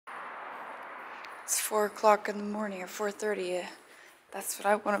It's 4 o'clock in the morning or 4:30. That's what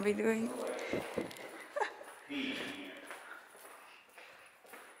I want to be doing.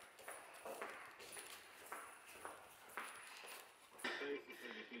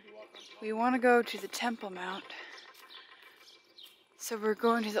 We want to go to the Temple Mount. So we're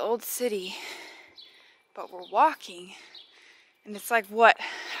going to the old city, but we're walking. And it's like what?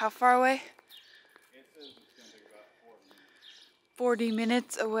 How far away? 40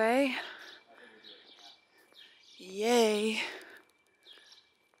 minutes away. Yay.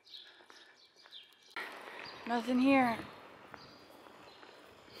 Nothing here.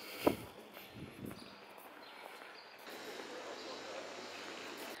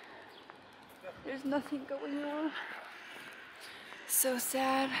 There's nothing going on. So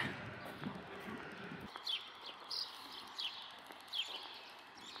sad.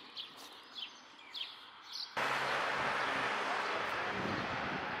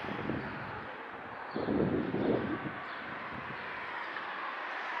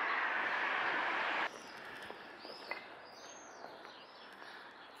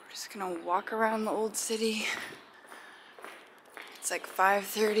 We're just gonna walk around the old city. It's like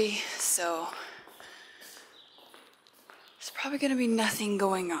 5:30, so there's probably gonna be nothing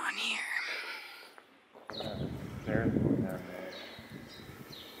going on here. There.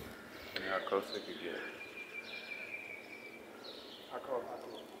 How close they could get. How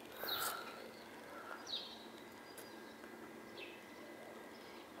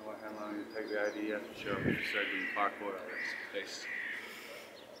long did it take the IDF to show up if you said in Parkwood face?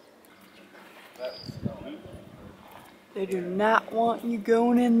 They do not want you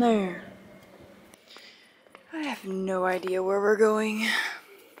going in there. I have no idea where we're going.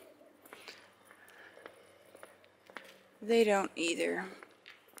 They don't either.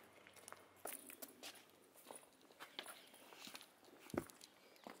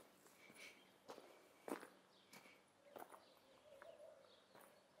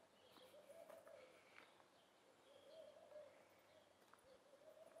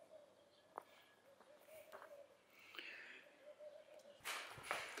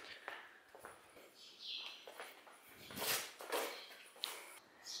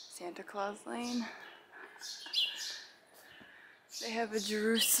 Santa Claus Lane. They have a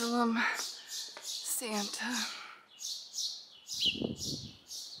Jerusalem Santa.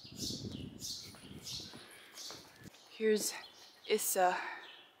 Here's Issa's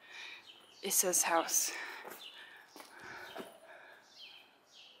house.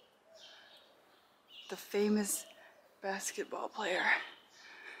 The famous basketball player.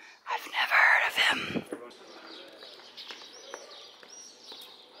 I've never heard of him.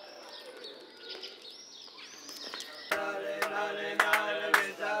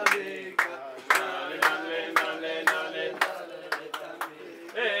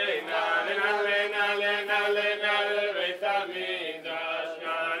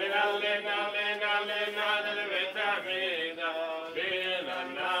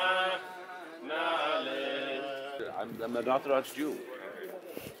 I'm an Orthodox Jew.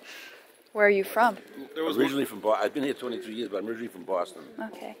 Where are you from? Originally from Boston. I've been here 22 years, but I'm originally from Boston.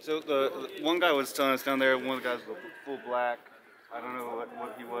 Okay. So the one guy was telling us down there, one of the guys was full black. I don't know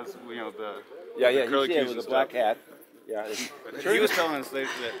what he was, you know, the curly he's here with a black hat. Yeah, he was telling us that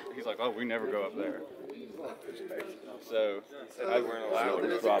he's like, oh, we never go up there. So he said we weren't allowed.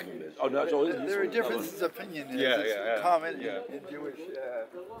 The problem is, oh no, so there are differences of opinion. Yeah. Common in Jewish.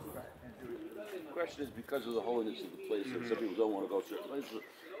 The question is because of the holiness of the place. Some people don't want to go certain places.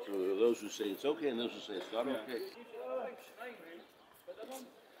 So there are those who say it's okay and those who say it's not okay.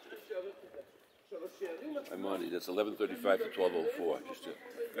 I'm on it. That's 11:35 to 12:04. Just to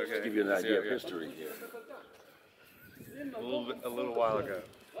give you an idea of history here. A little while ago.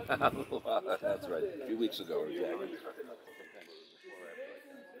 That's right. A few weeks ago, exactly.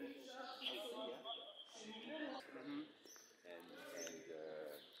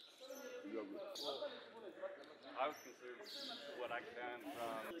 I would consider what I can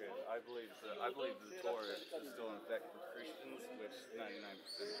from. I believe the Torah is still in effect for Christians, which 99% of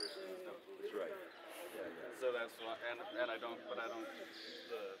Christians don't believe. That's right. So that's why, and I don't. But I don't.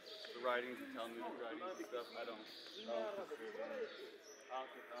 The writings, the Talmudic writings and stuff. I don't think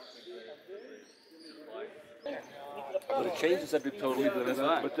I'm going to change the subject totally, but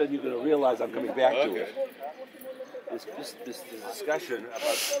then you're going to realize I'm coming back to it. This discussion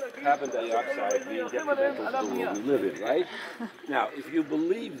about carbon dioxide being detrimental to the world we live in, right? Now, if you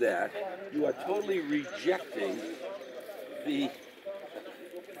believe that, you are totally rejecting the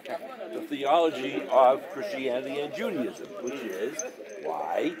theology of Christianity and Judaism, which is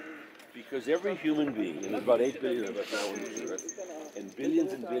why Because every human being, and there's about 8 billion of us now on this earth, and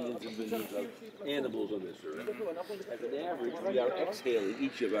billions and billions and billions of animals on this earth, as an average, we are exhaling,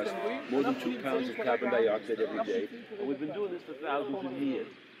 each of us, more than 2 pounds of carbon dioxide every day, and we've been doing this for thousands of years.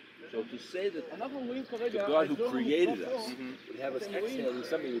 So to say that the God who created us would have us exhaling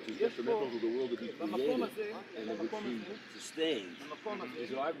something which is detrimental to the world that He created and which He sustains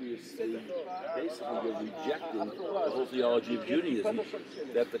is obviously basically they're rejecting the whole theology of Judaism,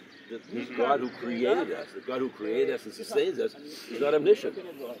 that this God who created us, the God who created us and sustains us, is not omniscient.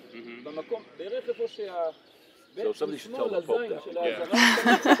 So somebody should tell the Pope that.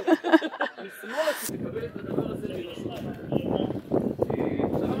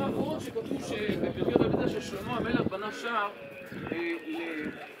 שכתוב שבפרקי רבי זה ששלמה המלך בנה שער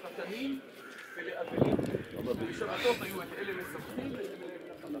לחתנים ולאבלים. ובשבתות היו את אלה משמחים ואת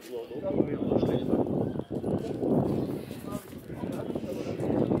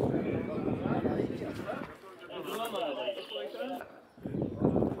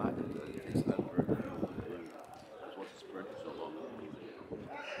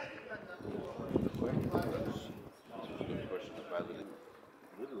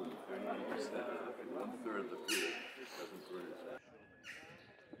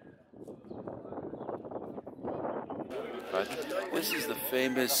This is the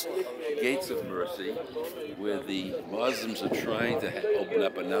famous Gates of Mercy, where the Muslims are trying to open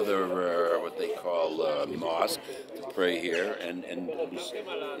up another, what they call mosque, to pray here. And it was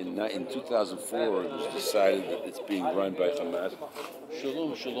in 2004, it was decided that it's being run by Hamas.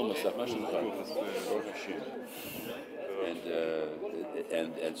 Shalom, shalom,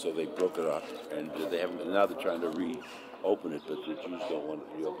 and so they broke it up, and they haven't. Now they're trying to reopen it, but the Jews don't want it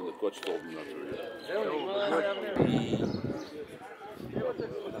to reopen. The courts told them not to reopen.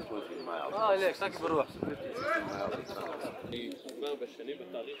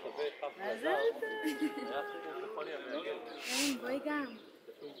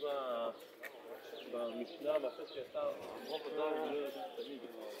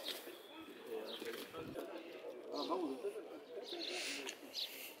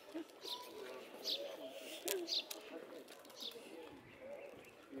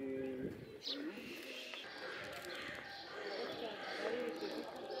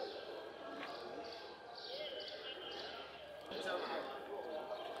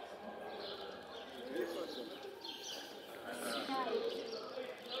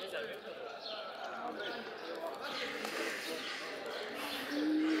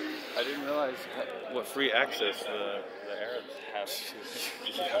 I didn't realize what free access the Arabs have.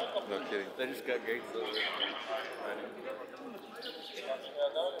 Yeah, no kidding. They just got gates over there.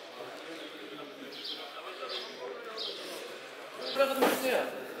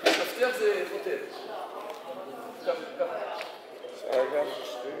 המפתח זה חוטב.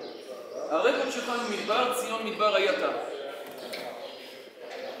 הרקורד שלך ממדבר, ציון מדבר הייתה.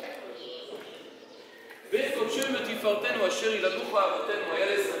 בית קודשנו ותפארתנו אשר ילדוך אבותינו היה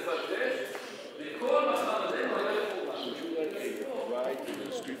לשרפת אש, וכל מחמדנו היה לחורבן.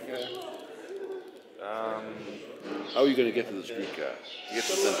 How are you going to get to the streetcar? You get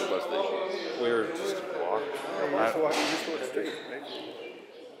to the central bus station. We're just walked. Just walk straight, right?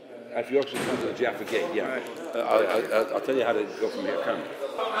 If you actually come to the Jaffa Gate, yeah. I'll tell you how to go from here. Come.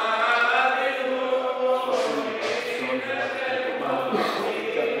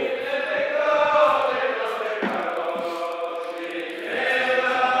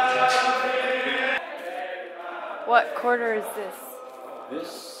 What quarter is this?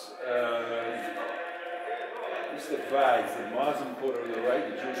 This divides the Muslim quarter on the right,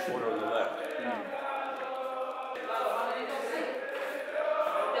 the Jewish quarter on the left.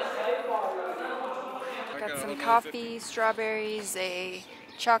 Got some coffee, strawberries, a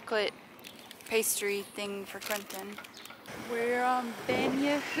chocolate pastry thing for Quentin. We're on Ben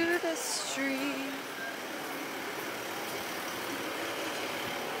Yehuda Street.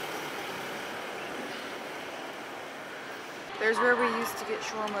 There's where we used to get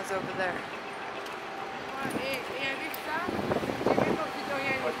shawarmas over there.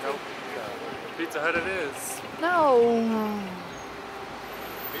 Pizza Hut it is. No.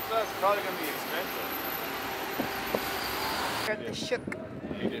 Pizza Hut's probably going to be expensive. We're at the Shuk.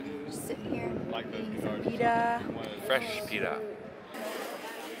 You didn't Just sitting here like the eating some pita. fresh pita.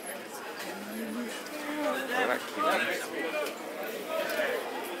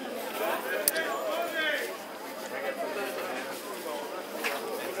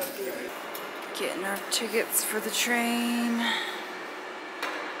 Getting our tickets for the train.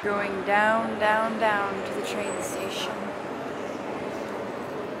 Going down, down, down to the train station.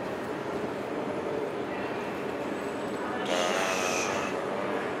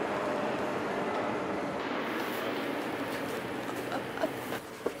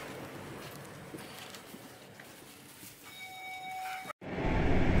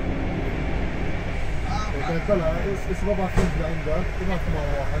 طلع اسمه ببعث نزل عندك تبعث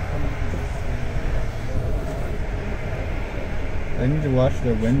مع واحد I need to wash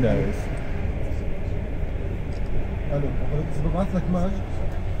the windows. حلو بس ببعث لك ماج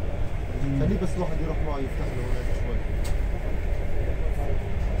خليه بس واحد يروح معي يفتح له هناك شوي.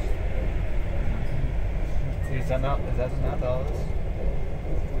 Is that not dollars?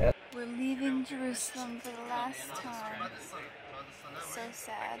 We're leaving Jerusalem for the last time. So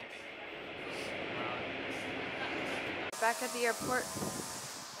sad. Back at the airport,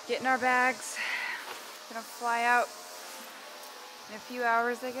 getting our bags. Gonna fly out in a few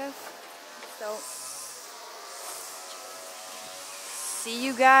hours, I guess. So, see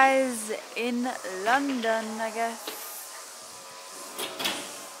you guys in London, I guess.